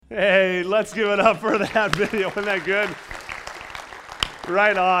Hey, let's give it up for that video. Wasn't that good?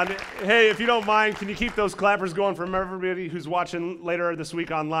 Right on. Hey, if you don't mind, can you keep those clappers going from everybody who's watching later this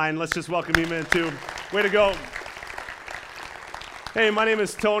week online? Let's just welcome him in too. Way to go. Hey, my name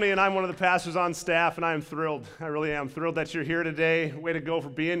is Tony, and I'm one of the pastors on staff, and I am thrilled. I really am thrilled that you're here today. Way to go for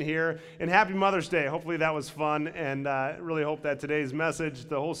being here. And happy Mother's Day. Hopefully that was fun, and really hope that today's message,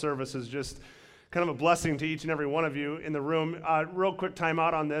 the whole service, is just kind of a blessing to each and every one of you in the room. Real quick time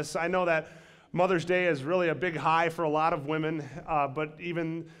out on this. I know that Mother's Day is really a big high for a lot of women, but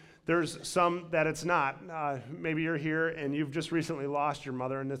even there's some that it's not. Maybe you're here and you've just recently lost your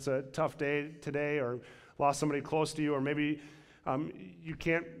mother, and it's a tough day today, or lost somebody close to you, or maybe you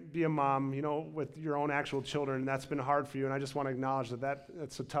can't be a mom, with your own actual children, and that's been hard for you. And I just want to acknowledge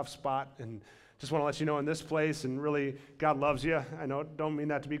that's a tough spot, and just want to let you know in this place, and really, God loves you. I don't mean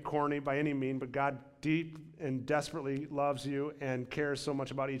that to be corny by any mean, but God deep and desperately loves you and cares so much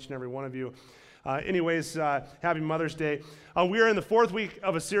about each and every one of you. Happy Mother's Day. We are in the fourth week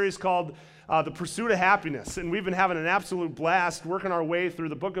of a series called The Pursuit of Happiness, and we've been having an absolute blast working our way through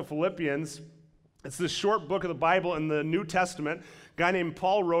the book of Philippians. It's this short book of the Bible in the New Testament. A guy named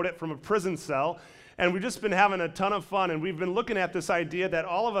Paul wrote it from a prison cell. And we've just been having a ton of fun, and we've been looking at this idea that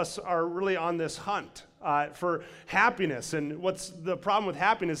all of us are really on this hunt for happiness. And what's the problem with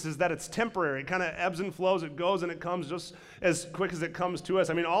happiness is that it's temporary. It kind of ebbs and flows. It goes and it comes just as quick as it comes to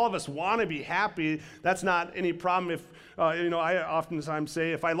us. I mean, all of us want to be happy. That's not any problem. If I oftentimes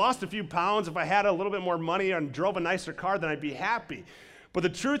say, if I lost a few pounds, if I had a little bit more money and drove a nicer car, then I'd be happy. But the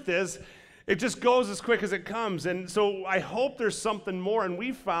truth is, it just goes as quick as it comes. And so I hope there's something more. And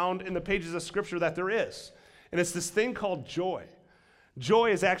we found in the pages of Scripture that there is. And it's this thing called joy.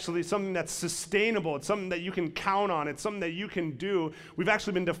 Joy is actually something that's sustainable. It's something that you can count on. It's something that you can do. We've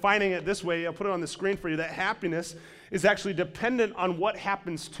actually been defining it this way. I'll put it on the screen for you, that happiness is actually dependent on what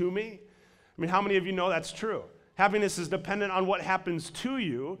happens to me. I mean, how many of you know that's true? Happiness is dependent on what happens to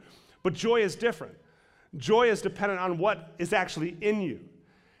you, but joy is different. Joy is dependent on what is actually in you.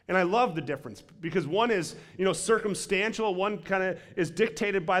 And I love the difference, because one is, circumstantial, one kind of is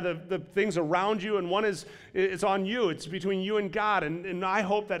dictated by the things around you, and one is it's on you. It's between you and God. And I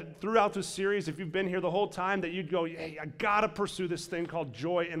hope that throughout this series, if you've been here the whole time, that you'd go, hey, I got to pursue this thing called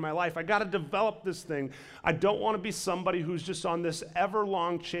joy in my life. I got to develop this thing. I don't want to be somebody who's just on this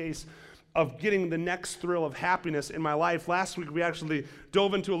ever-long chase of getting the next thrill of happiness in my life. Last week, we actually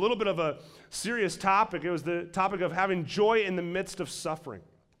dove into a little bit of a serious topic. It was the topic of having joy in the midst of suffering,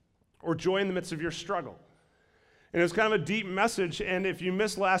 or joy in the midst of your struggle. And it was kind of a deep message, and if you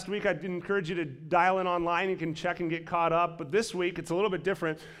missed last week, I'd encourage you to dial in online. You can check and get caught up. But this week, it's a little bit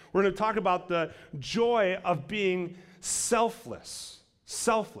different. We're going to talk about the joy of being selfless.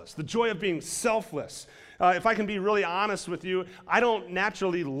 Selfless. The joy of being selfless. If I can be really honest with you, I don't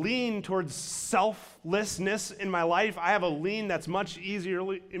naturally lean towards selflessness in my life. I have a lean that's much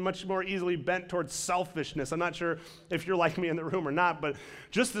more easily bent towards selfishness. I'm not sure if you're like me in the room or not, but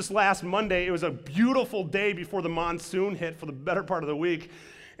just this last Monday, it was a beautiful day before the monsoon hit for the better part of the week.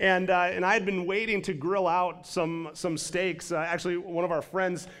 And I had been waiting to grill out some steaks. Actually, one of our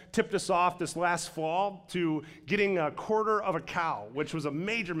friends tipped us off this last fall to getting a quarter of a cow, which was a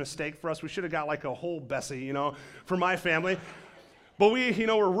major mistake for us. We should have got like a whole Bessie, for my family. But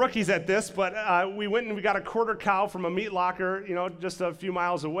we're rookies at this, but we went and we got a quarter cow from a meat locker, just a few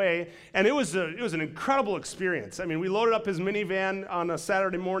miles away. And it was an incredible experience. I mean, we loaded up his minivan on a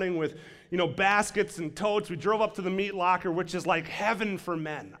Saturday morning with baskets and totes. We drove up to the meat locker, which is like heaven for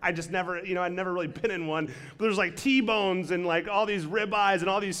men. I just never, I'd never really been in one. But there's like T-bones and like all these ribeyes and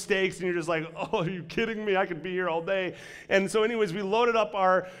all these steaks, and you're just like, oh, are you kidding me? I could be here all day. And so anyways, we loaded up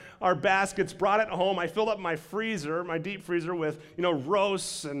our baskets, brought it home. I filled up my freezer, my deep freezer, with,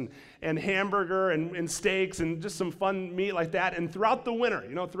 roasts and hamburger and steaks and just some fun meat like that. And throughout the winter,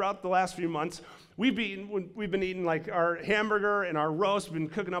 throughout the last few months, we've been eating like our hamburger and our roast. We've been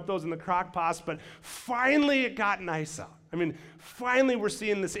cooking up those in the crock pots, but finally it got nice out. I mean, finally we're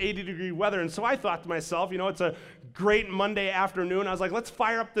seeing this 80-degree weather. And so I thought to myself, it's a great Monday afternoon. I was like, let's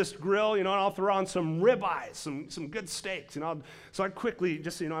fire up this grill, and I'll throw on some ribeyes, some good steaks. So I quickly,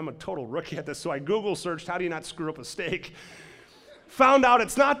 just so I'm a total rookie at this, so I Google searched, how do you not screw up a steak? Found out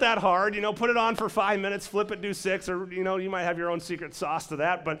it's not that hard. Put it on for 5 minutes, flip it, do 6, or, you might have your own secret sauce to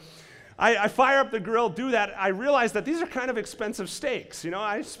that. But I fire up the grill, do that. I realize that these are kind of expensive steaks.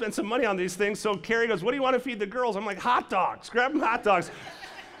 I spent some money on these things. So Carrie goes, what do you want to feed the girls? I'm like, hot dogs. Grab them hot dogs.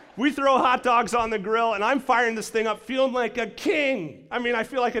 We throw hot dogs on the grill, and I'm firing this thing up feeling like a king. I mean, I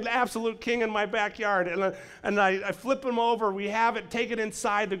feel like an absolute king in my backyard. And I flip them over. We have it, take it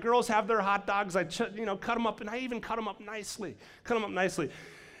inside. The girls have their hot dogs. I cut them up, and I even cut them up nicely.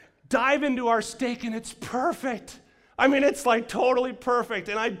 dive into our steak, and it's perfect. I mean, it's like totally perfect.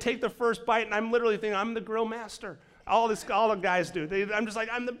 And I take the first bite, and I'm literally thinking, I'm the grill master. All the guys do. I'm just like,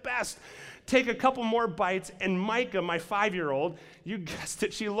 I'm the best. Take a couple more bites, and Micah, my 5-year-old, you guessed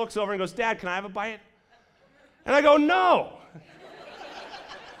it, she looks over and goes, Dad, can I have a bite? And I go, no.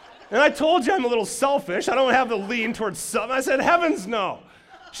 And I told you I'm a little selfish. I don't have the lean towards something. I said, heavens no.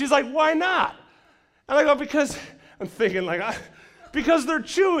 She's like, why not? And I go, because, I'm thinking like, because they're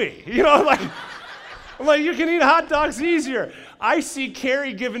chewy. You know, like, I'm like, you can eat hot dogs easier. I see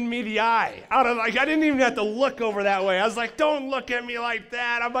Carrie giving me the eye. I didn't even have to look over that way. I was like, don't look at me like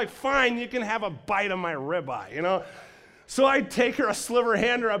that. I'm like, fine, you can have a bite of my ribeye, you know? So I take her a sliver,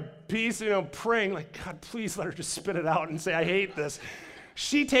 hand her a piece, you know, praying, like, God, please let her just spit it out and say, I hate this.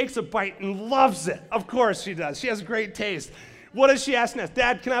 She takes a bite and loves it. Of course she does. She has great taste. What does she ask next?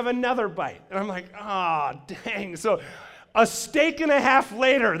 Dad, can I have another bite? And I'm like, dang. So a steak and a half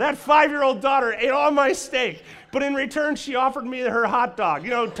later, that 5-year-old daughter ate all my steak. But in return, she offered me her hot dog.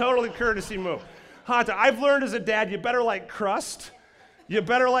 You know, totally courtesy move. Hot dog. I've learned as a dad, you better like crust, you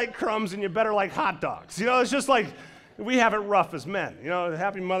better like crumbs, and you better like hot dogs. You know, it's just like, we have it rough as men. You know,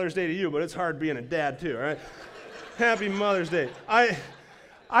 happy Mother's Day to you, but it's hard being a dad too, all right? Happy Mother's Day.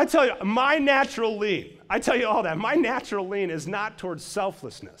 I tell you, my natural lean, I tell you all that, my natural lean is not towards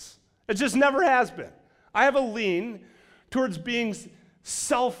selflessness. It just never has been. I have a lean towards being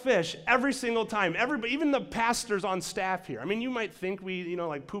selfish every single time. Everybody, even the pastors on staff here. I mean, you might think we, you know,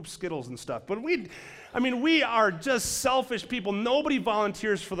 like poop Skittles and stuff, but we are just selfish people. Nobody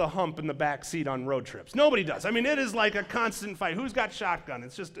volunteers for the hump in the back seat on road trips. Nobody does. I mean, it is like a constant fight. Who's got shotgun?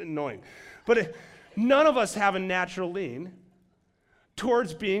 It's just annoying. But none of us have a natural lean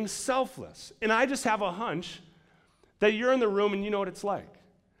towards being selfless. And I just have a hunch that you're in the room and you know what it's like.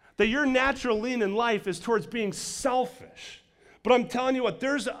 That your natural lean in life is towards being selfish. But I'm telling you what,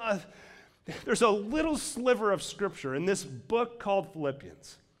 there's a little sliver of scripture in this book called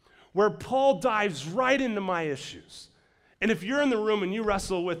Philippians where Paul dives right into my issues. And if you're in the room and you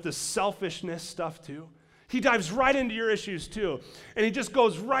wrestle with the selfishness stuff too, he dives right into your issues too. And he just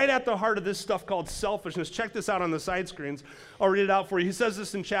goes right at the heart of this stuff called selfishness. Check this out on the side screens. I'll read it out for you. He says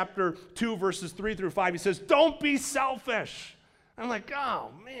this in chapter 2, verses 3 through 5. He says, don't be selfish. I'm like,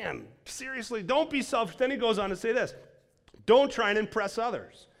 oh man, seriously, don't be selfish. Then he goes on to say this, don't try and impress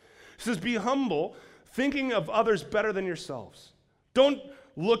others. He says, be humble, thinking of others better than yourselves. Don't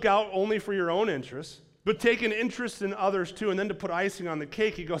look out only for your own interests, but take an interest in others too. And then to put icing on the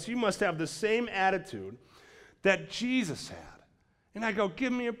cake, he goes, you must have the same attitude that Jesus had. And I go,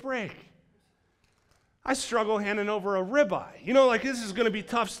 give me a break. I struggle handing over a ribeye. You know, like this is going to be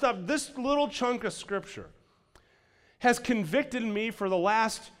tough stuff. This little chunk of scripture has convicted me for the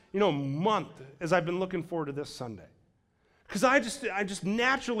last, month as I've been looking forward to this Sunday. Because I just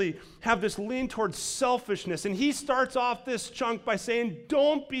naturally have this lean towards selfishness. And he starts off this chunk by saying,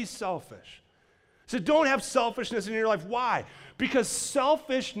 don't be selfish. So don't have selfishness in your life. Why? Because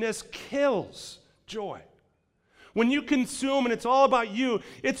selfishness kills joy. When you consume and it's all about you,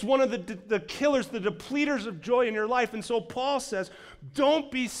 it's one of the killers, the depleters of joy in your life. And so Paul says, don't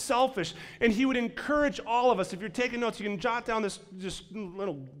be selfish. And he would encourage all of us. If you're taking notes, you can jot down this just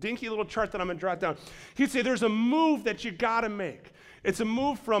little dinky little chart that I'm going to jot down. He'd say there's a move that you got to make. It's a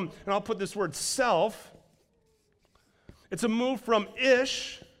move from, and I'll put this word self. It's a move from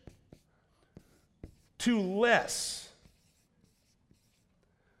ish to less.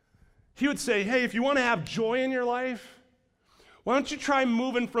 He would say, hey, if you want to have joy in your life, why don't you try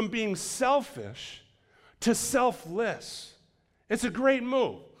moving from being selfish to selfless? It's a great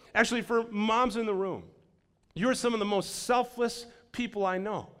move. Actually, for moms in the room, you're some of the most selfless people I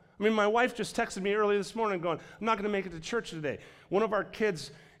know. I mean, my wife just texted me early this morning going, I'm not going to make it to church today. One of our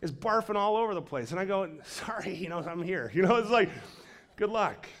kids is barfing all over the place. And I go, sorry, I'm here. It's like, good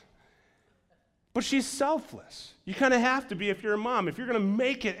luck. But she's selfless. You kind of have to be if you're a mom. If you're going to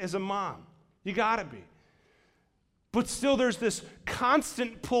make it as a mom, you got to be. But still, there's this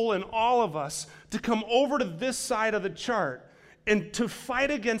constant pull in all of us to come over to this side of the chart and to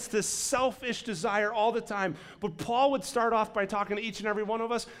fight against this selfish desire all the time. But Paul would start off by talking to each and every one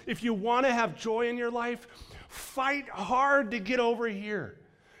of us. If you want to have joy in your life, fight hard to get over here,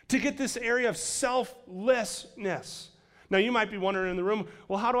 to get this area of selflessness. Now, you might be wondering in the room,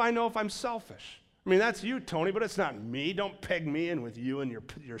 well, how do I know if I'm selfish? I mean, that's you, Tony, but it's not me. Don't peg me in with you and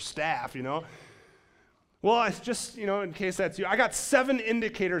your staff, Well, it's just, in case that's you. I got 7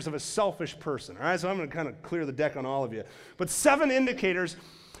 indicators of a selfish person, all right? So I'm going to kind of clear the deck on all of you. But 7 indicators,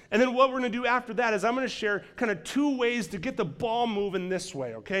 and then what we're going to do after that is I'm going to share kind of 2 ways to get the ball moving this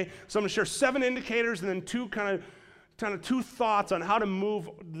way, okay? So I'm going to share 7 indicators and then 2 kind of kind of 2 thoughts on how to move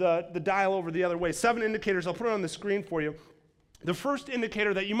the dial over the other way. 7 indicators. I'll put it on the screen for you. The first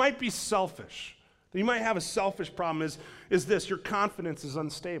indicator that you might be selfish, that you might have a selfish problem is this: your confidence is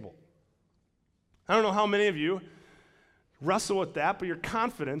unstable. I don't know how many of you wrestle with that, but your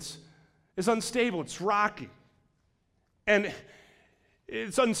confidence is unstable. It's rocky. And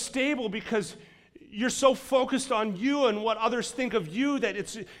it's unstable because you're so focused on you and what others think of you that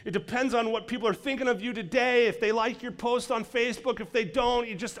it depends on what people are thinking of you today. If they like your post on Facebook, if they don't,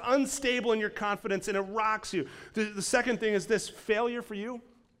 you're just unstable in your confidence and it rocks you. The second thing is this: failure for you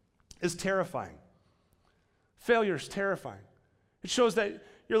is terrifying. Failure is terrifying. It shows that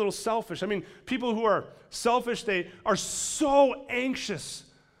you're a little selfish. I mean, people who are selfish, they are so anxious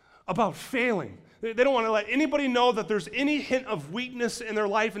about failing. They don't want to let anybody know that there's any hint of weakness in their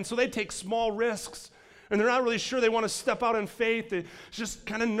life, and so they take small risks. And they're not really sure they want to step out in faith. They're just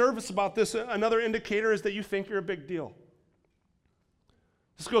kind of nervous about this. Another indicator is that you think you're a big deal.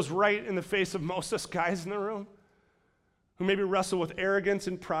 This goes right in the face of most of us guys in the room who maybe wrestle with arrogance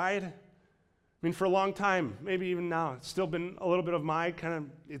and pride. I mean, for a long time, maybe even now, it's still been a little bit of my kind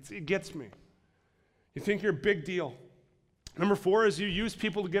of, it gets me. You think you're a big deal. Number 4 is you use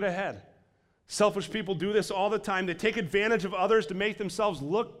people to get ahead. Selfish people do this all the time. They take advantage of others to make themselves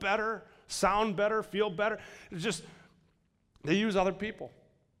look better, sound better, feel better. It's just, they use other people.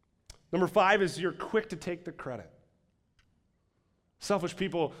 Number 5 is you're quick to take the credit. Selfish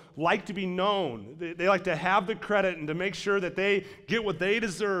people like to be known. They like to have the credit and to make sure that they get what they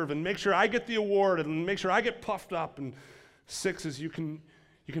deserve and make sure I get the award and make sure I get puffed up. And 6 is you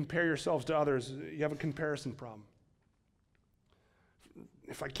compare yourselves to others. You have a comparison problem.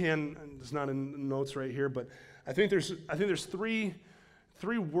 If I can, it's not in the notes right here, but I think there's three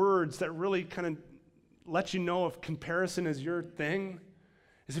words that really kind of let you know if comparison is your thing.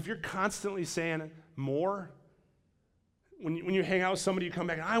 Is if you're constantly saying more. When you hang out with somebody, you come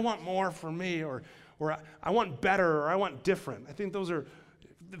back, I want more for me, or I want better, or I want different. I think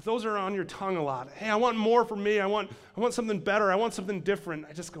if those are on your tongue a lot. Hey, I want more for me. I want something better. I want something different.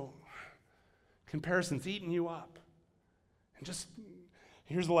 I just go, comparison's eating you up. And just,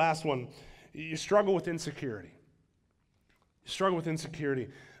 here's the last one. You struggle with insecurity. You struggle with insecurity.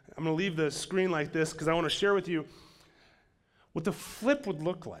 I'm going to leave the screen like this because I want to share with you what the flip would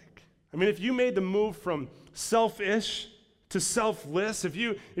look like. I mean, if you made the move from selfish to selfless, if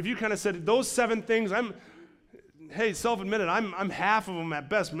you kind of said those 7 things, self-admitted, I'm half of them at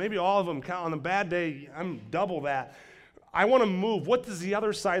best, maybe all of them count. On a bad day, I'm double that. I want to move. What does the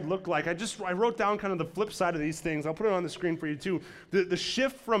other side look like? I wrote down kind of the flip side of these things. I'll put it on the screen for you too. The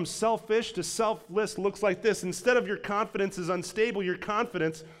shift from selfish to selfless looks like this. Instead of your confidence is unstable, your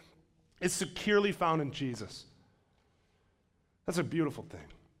confidence is securely found in Jesus. That's a beautiful thing.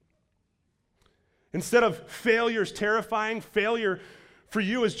 Instead of failure is terrifying, failure for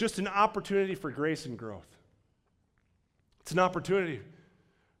you is just an opportunity for grace and growth. It's an opportunity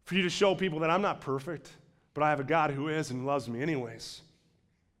for you to show people that I'm not perfect, but I have a God who is and loves me anyways.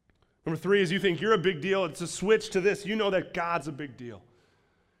 Number 3 is you think you're a big deal. It's a switch to this. You know that God's a big deal.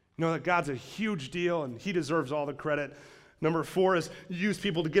 You know that God's a huge deal and he deserves all the credit. Number 4 is you use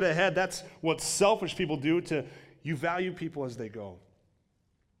people to get ahead. That's what selfish people do. You value people as they go.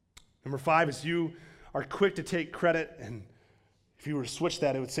 Number 5 is you are quick to take credit, and if you were to switch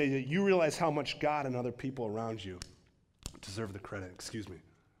that, it would say that you realize how much God and other people around you deserve the credit.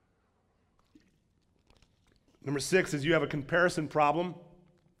 Number 6 is you have a comparison problem,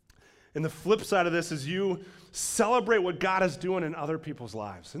 and the flip side of this is you celebrate what God is doing in other people's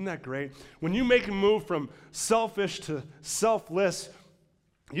lives. Isn't that great? When you make a move from selfish to selfless,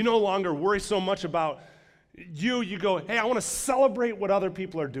 you no longer worry so much about you go, hey, I want to celebrate what other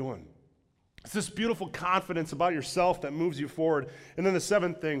people are doing. It's this beautiful confidence about yourself that moves you forward. And then the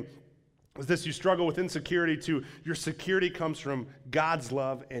 7th thing is this: you struggle with insecurity too. Your security comes from God's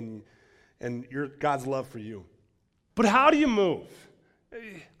love and your God's love for you. But how do you move?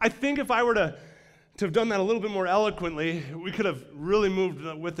 I think if I were to have done that a little bit more eloquently, we could have really moved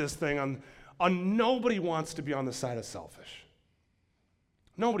with this thing on nobody wants to be on the side of selfish.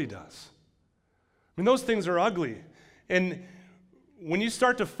 Nobody does. I mean, those things are ugly. And when you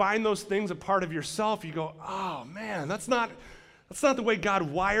start to find those things a part of yourself, you go, oh man, that's not the way God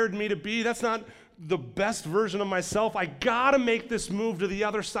wired me to be. That's not the best version of myself. I gotta make this move to the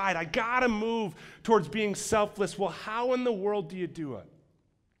other side. I gotta move towards being selfless. Well, how in the world do you do it?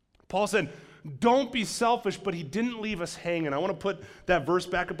 Paul said, don't be selfish, but he didn't leave us hanging. I want to put that verse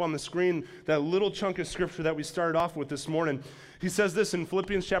back up on the screen, that little chunk of scripture that we started off with this morning. He says this in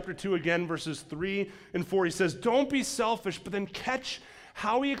Philippians chapter 2 again, verses 3 and 4. He says, don't be selfish, but then catch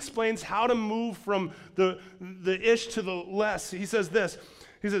how he explains how to move from the ish to the less. He says this.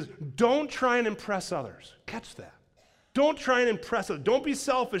 He says, don't try and impress others. Catch that. Don't try and impress others. Don't be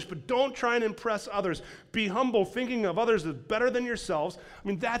selfish, but don't try and impress others. Be humble, thinking of others as better than yourselves. I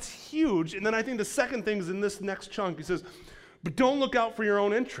mean, that's huge. And then I think the second thing is in this next chunk. He says, but don't look out for your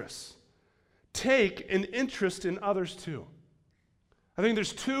own interests. Take an interest in others too. I think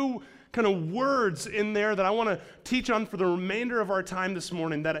there's two kind of words in there that I want to teach on for the remainder of our time this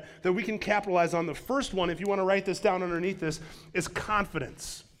morning that we can capitalize on. The first one, if you want to write this down underneath this, is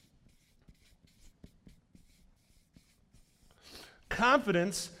confidence.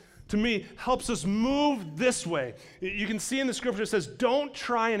 Confidence, to me, helps us move this way. You can see in the scripture it says, don't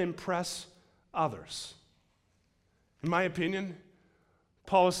try and impress others. In my opinion,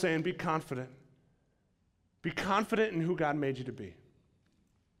 Paul is saying, be confident. Be confident in who God made you to be.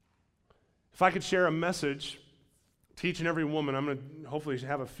 If I could share a message to each and every woman, I'm going to hopefully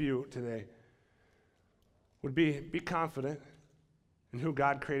have a few today, would be confident in who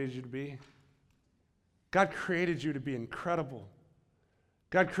God created you to be. God created you to be incredible.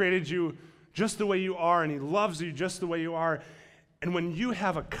 God created you just the way you are, and he loves you just the way you are. And when you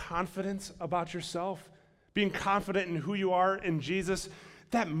have a confidence about yourself, being confident in who you are in Jesus,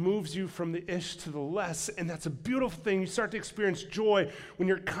 that moves you from the ish to the less, and that's a beautiful thing. You start to experience joy when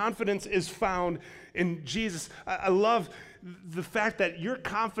your confidence is found in Jesus. I love the fact that your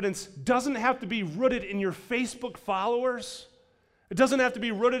confidence doesn't have to be rooted in your Facebook followers. It doesn't have to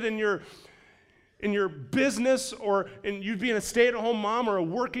be rooted in your business or in you being a stay-at-home mom or a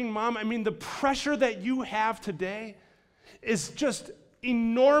working mom. I mean, the pressure that you have today is just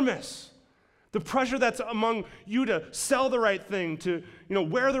enormous. The pressure that's among you to sell the right thing, to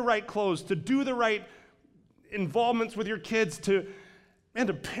wear the right clothes, to do the right involvements with your kids, to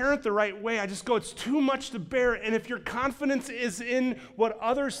parent the right way. I just go, it's too much to bear. And if your confidence is in what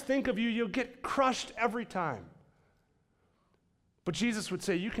others think of you, you'll get crushed every time. But Jesus would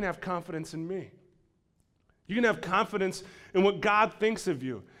say, you can have confidence in me. You can have confidence in what God thinks of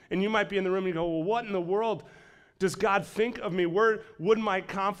you. And you might be in the room and you go, well, what in the world does God think of me? Where would my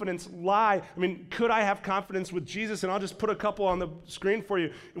confidence lie? I mean, could I have confidence with Jesus? And I'll just put a couple on the screen for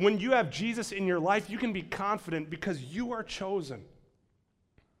you. When you have Jesus in your life, you can be confident because you are chosen.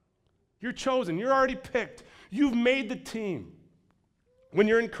 You're chosen. You're already picked. You've made the team. When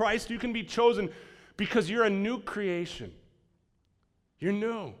you're in Christ, you can be chosen because you're a new creation. You're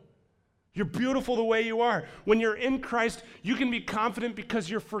new. You're beautiful the way you are. When you're in Christ, you can be confident because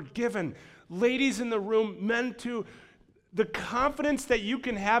you're forgiven. Ladies in the room, men too, the confidence that you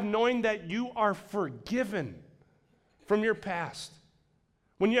can have knowing that you are forgiven from your past.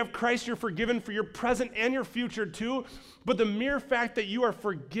 When you have Christ, you're forgiven for your present and your future too. But the mere fact that you are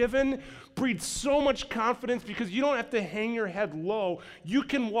forgiven breeds so much confidence because you don't have to hang your head low. You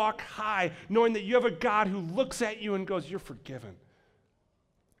can walk high knowing that you have a God who looks at you and goes, you're forgiven.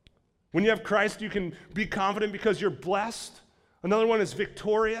 When you have Christ, you can be confident because you're blessed. Another one is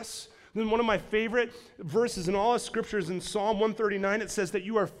victorious. Then one of my favorite verses in all of Scripture is in Psalm 139. It says that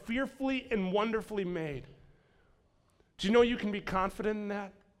you are fearfully and wonderfully made. Do you know you can be confident in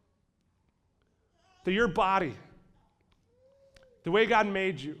that? That your body, the way God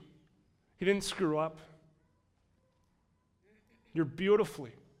made you, he didn't screw up. You're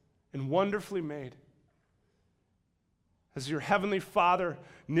beautifully and wonderfully made. As your heavenly Father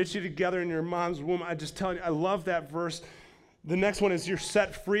knit you together in your mom's womb, I just tell you, I love that verse. The next one is you're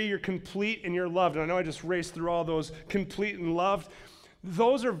set free, you're complete, and you're loved. And I know I just raced through all those, complete and loved.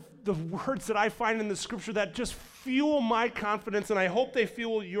 Those are the words that I find in the Scripture that just fuel my confidence, and I hope they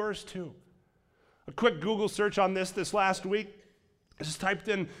fuel yours too. A quick Google search on this last week, I just typed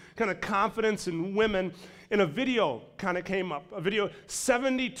in kind of confidence in women, and a video kind of came up. A video,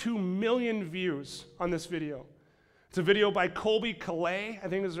 72 million views on this video. It's a video by Colby Calais, I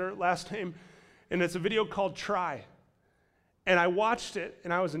think is her last name, and it's a video called Try. And I watched it,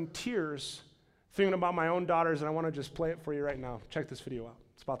 and I was in tears thinking about my own daughters, and I want to just play it for you right now. Check this video out.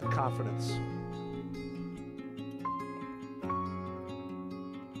 It's about the confidence.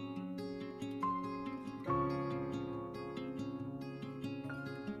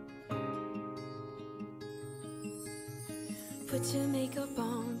 Put your makeup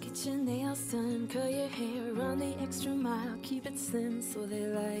on, get your nails done, curl your hair, run the extra mile, keep it slim so they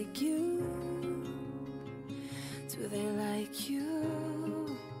like you. Do they like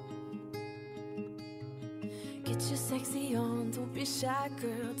you? Get your sexy on, don't be shy,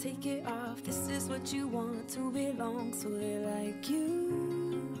 girl, take it off. This is what you want to belong, so they like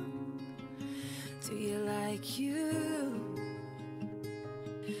you. Do you like you?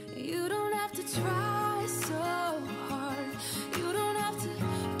 You don't have to try so hard. You don't have to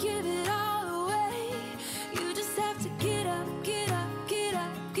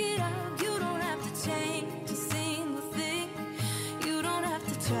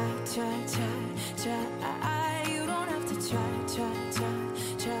try, try. You don't have to try, try, try.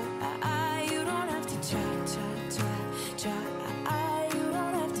 You don't have to try, try, try. You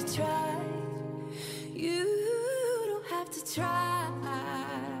don't have to try. You don't have to try.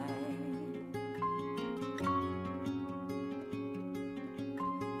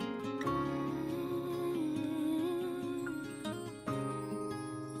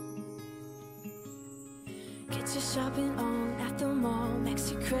 Get your shopping on at the mall.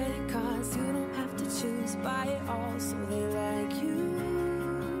 Max your credit cards. You don't have to choose. Buy it all so they like you.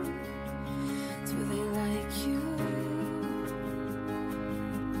 Do they like you?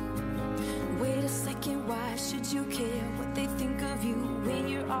 Wait a second, why should you care what they think of you when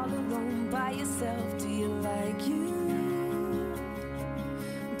you're all alone by yourself? Do you like you?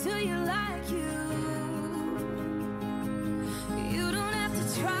 Do you like you? You don't have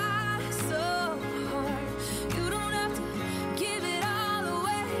to try so hard. You don't have to give it all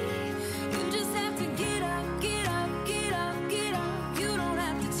away. You just have to get up, get up, get up, get up. You don't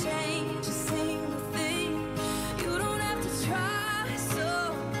have to change a single thing. You don't have to try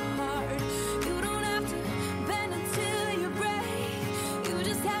so hard. You don't have to bend until you break. You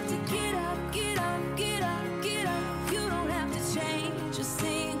just have to get up, get up, get up, get up. You don't have to change a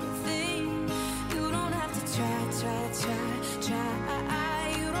single thing. You don't have to try, try, try, try.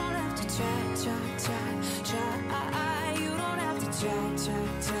 You don't have to try, try, try, try. You don't have to try, try,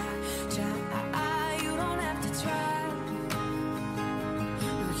 try, try. You don't have to try.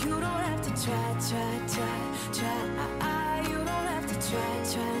 No, you don't have to try, try, try, try. You don't have to try,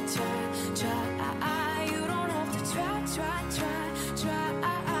 try, try, try. You don't have to try, try, try, try.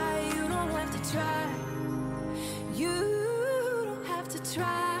 You don't have to try. You don't have to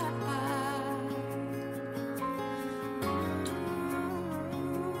try.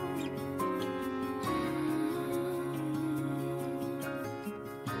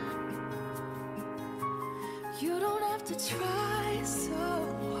 You don't have to try so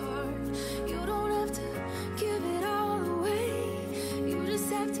hard. You don't have to give it all away. You just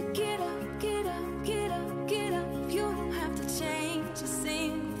have to get up, get up, get up, get up. You don't have to change a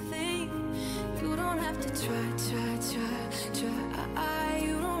single thing. You don't have to try, try, try, try.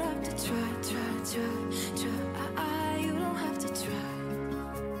 You don't have to try, try, try, try. You don't have to try.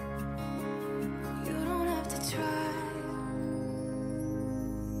 You don't have to try.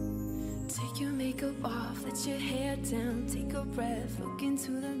 Take your makeup off, let your hair down, take a breath, look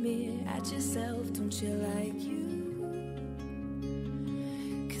into the mirror at yourself. Don't you like you?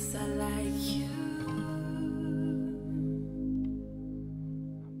 'Cause I like you.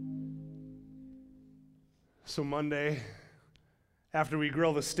 So Monday, after we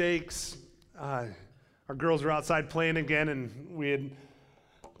grill the steaks, our girls were outside playing again, and we had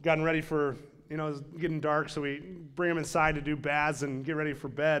gotten ready for, it was getting dark, so we bring them inside to do baths and get ready for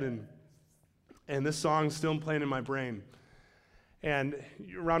bed, and this song's still playing in my brain. And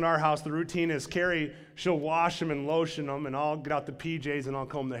around our house, the routine is Carrie, she'll wash them and lotion them, and I'll get out the PJs and I'll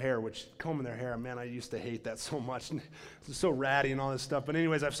comb their hair, which combing their hair, man, I used to hate that so much. It's so ratty and all this stuff. But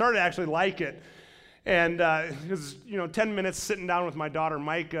anyways, I've started to actually like it. And it was, 10 minutes sitting down with my daughter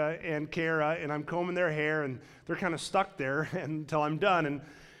Micah and Kara, and I'm combing their hair, and they're kind of stuck there until I'm done.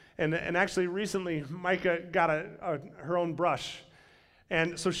 And actually recently, Micah got her own brush.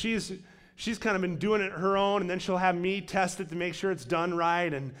 And so she's kind of been doing it her own, and then she'll have me test it to make sure it's done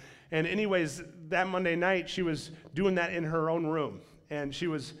right. And anyways, that Monday night, she was doing that in her own room, and she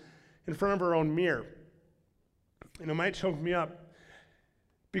was in front of her own mirror. And it might choke me up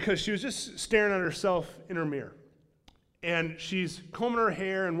because she was just staring at herself in her mirror. And she's combing her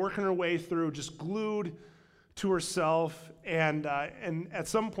hair and working her way through, just glued to herself. And at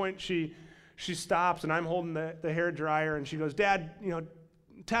some point, she stops, and I'm holding the hair dryer, and she goes, "Dad,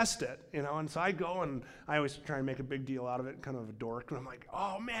 test it, And so I go, and I always try and make a big deal out of it, kind of a dork. And I'm like,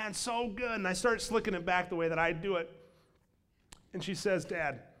 "Oh man, so good." And I start slicking it back the way that I do it. And she says,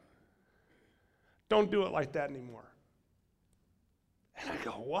 "Dad, don't do it like that anymore." And I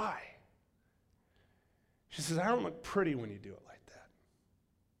go, "Why?" She says, "I don't look pretty when you do it like that."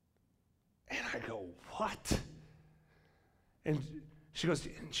 And I go, "What?" And she goes,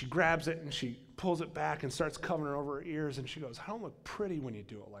 and she grabs it, and she pulls it back and starts covering over her ears, and she goes, "I don't look pretty when you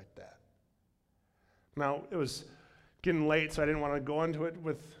do it like that." Now, it was getting late, so I didn't want to go into it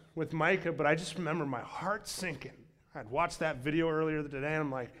with Micah, but I just remember my heart sinking. I'd watched that video earlier today, and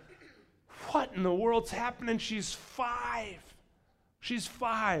I'm like, what in the world's happening? She's 5. She's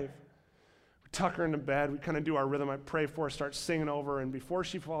 5. We tuck her into bed. We kind of do our rhythm. I pray for her, start singing over her, and before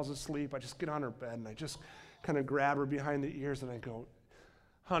she falls asleep, I just get on her bed, and I just kind of grab her behind the ears, and I go,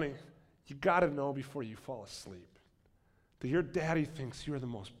 "Honey, you got to know before you fall asleep that your daddy thinks you're the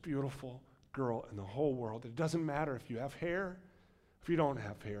most beautiful girl in the whole world. It doesn't matter if you have hair, if you don't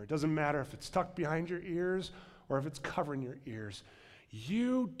have hair. It doesn't matter if it's tucked behind your ears or if it's covering your ears.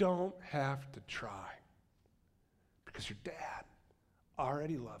 You don't have to try because your dad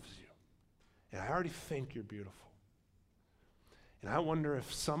already loves you. And I already think you're beautiful. And I wonder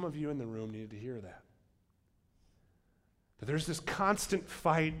if some of you in the room needed to hear that. That there's this constant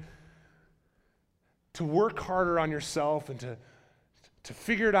fight to work harder on yourself and to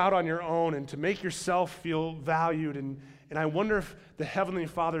figure it out on your own and to make yourself feel valued. And I wonder if the Heavenly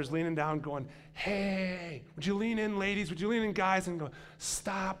Father is leaning down going, hey, would you lean in, ladies? Would you lean in, guys? And go,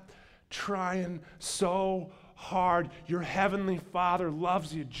 stop trying so hard. Your Heavenly Father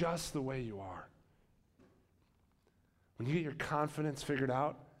loves you just the way you are. When you get your confidence figured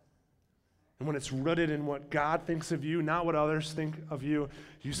out, and when it's rooted in what God thinks of you, not what others think of you,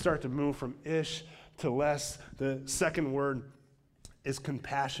 you start to move from ish to less. The second word is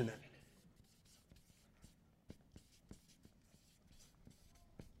compassionate.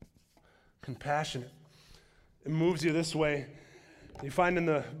 Compassionate. It moves you this way. You find in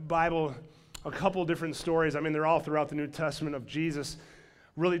the Bible a couple different stories. I mean, they're all throughout the New Testament of Jesus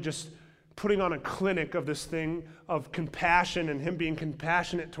really just putting on a clinic of this thing of compassion and him being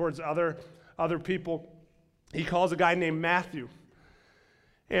compassionate towards other people. He calls a guy named Matthew.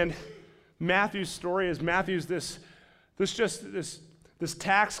 And Matthew's story is Matthew's this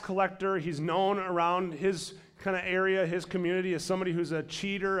tax collector. He's known around his kind of area, his community, as somebody who's a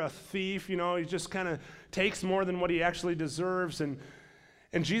cheater, a thief. You know, he just kind of takes more than what he actually deserves. And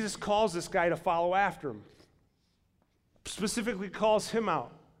Jesus calls this guy to follow after him. Specifically calls him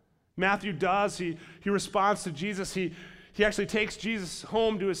out. Matthew does. He responds to Jesus. He actually takes Jesus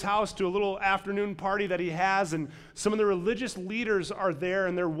home to his house to a little afternoon party that he has, and some of the religious leaders are there,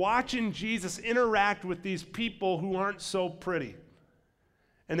 and they're watching Jesus interact with these people who aren't so pretty.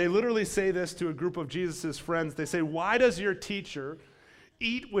 And they literally say this to a group of Jesus' friends. They say, "Why does your teacher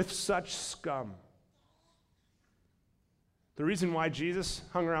eat with such scum?" The reason why Jesus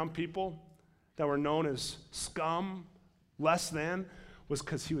hung around people that were known as scum, less than, was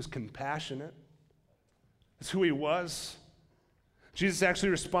because he was compassionate. That's who he was. Jesus actually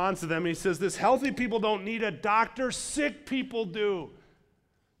responds to them. He says this, healthy people don't need a doctor, sick people do.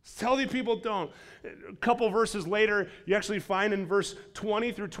 Healthy people don't. A couple verses later, you actually find in verse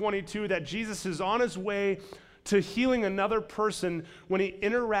 20 through 22 that Jesus is on his way to healing another person when he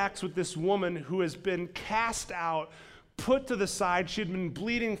interacts with this woman who has been cast out, put to the side. She had been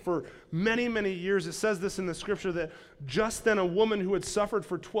bleeding for many, many years. It says this in the scripture that just then a woman who had suffered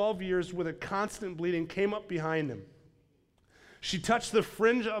for 12 years with a constant bleeding came up behind him. She touched the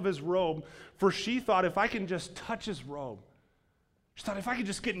fringe of his robe, for she thought, if I can just touch his robe, she thought, if I could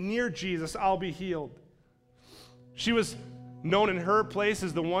just get near Jesus, I'll be healed. She was known in her place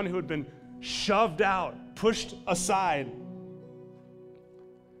as the one who had been shoved out, pushed aside.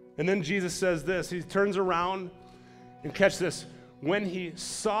 And then Jesus says this, he turns around, and catch this, when he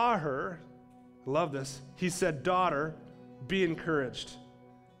saw her, I love this, he said, daughter, be encouraged.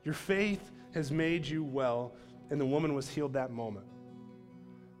 Your faith has made you well. And the woman was healed that moment.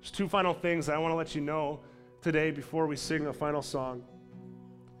 There's two final things I want to let you know today before we sing a final song.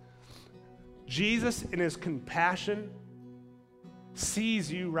 Jesus, in his compassion, sees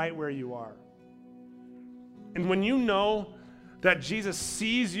you right where you are. And when you know that Jesus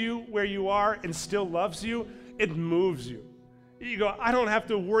sees you where you are and still loves you, it moves you. You go, I don't have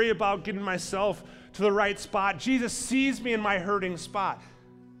to worry about getting myself to the right spot. Jesus sees me in my hurting spot.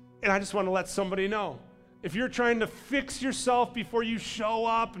 And I just want to let somebody know. If you're trying to fix yourself before you show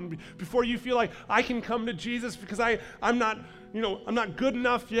up and before you feel like I can come to Jesus because I'm not good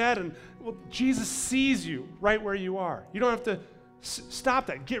enough yet, and well, Jesus sees you right where you are. You don't have to stop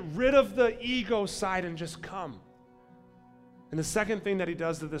that. Get rid of the ego side and just come. And the second thing that he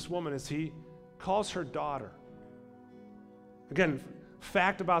does to this woman is he calls her daughter. Again,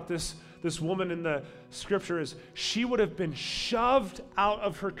 fact about this woman in the scripture is she would have been shoved out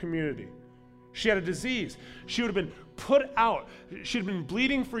of her community. She had a disease. She would have been put out. She had been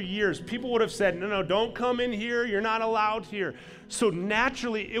bleeding for years. People would have said, no, don't come in here. You're not allowed here. So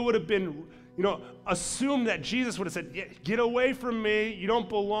naturally, it would have been, assumed that Jesus would have said, get away from me. You don't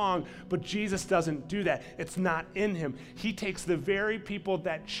belong. But Jesus doesn't do that. It's not in him. He takes the very people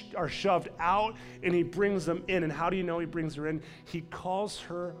that are shoved out and he brings them in. And how do you know he brings her in? He calls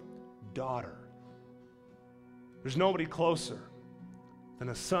her daughter. There's nobody closer than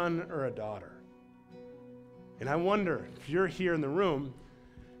a son or a daughter. And I wonder if you're here in the room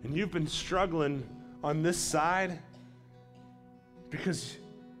and you've been struggling on this side because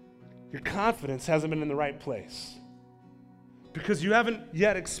your confidence hasn't been in the right place. because you haven't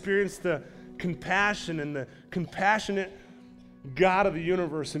yet experienced the compassion and the compassionate God of the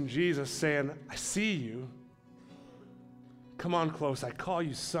universe in Jesus saying, I see you. Come on close. I call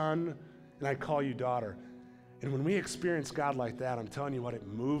you son and I call you daughter. And when we experience God like that, I'm telling you what, it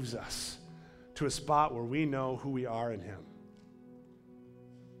moves us to a spot where we know who we are in him.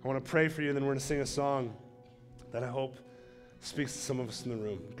 I want to pray for you, and then we're going to sing a song that I hope speaks to some of us in the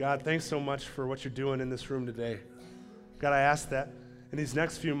room. God, thanks so much for what you're doing in this room today. God, I ask that in these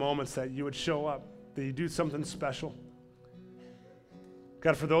next few moments that you would show up, that you do something special.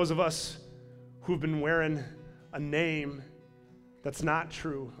 God, for those of us who've been wearing a name that's not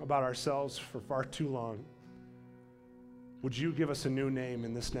true about ourselves for far too long, would you give us a new name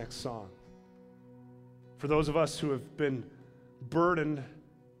in this next song? For those of us who have been burdened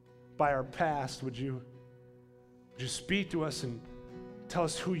by our past, would you speak to us and tell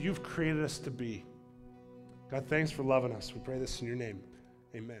us who you've created us to be? God, thanks for loving us. We pray this in your name.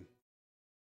 Amen.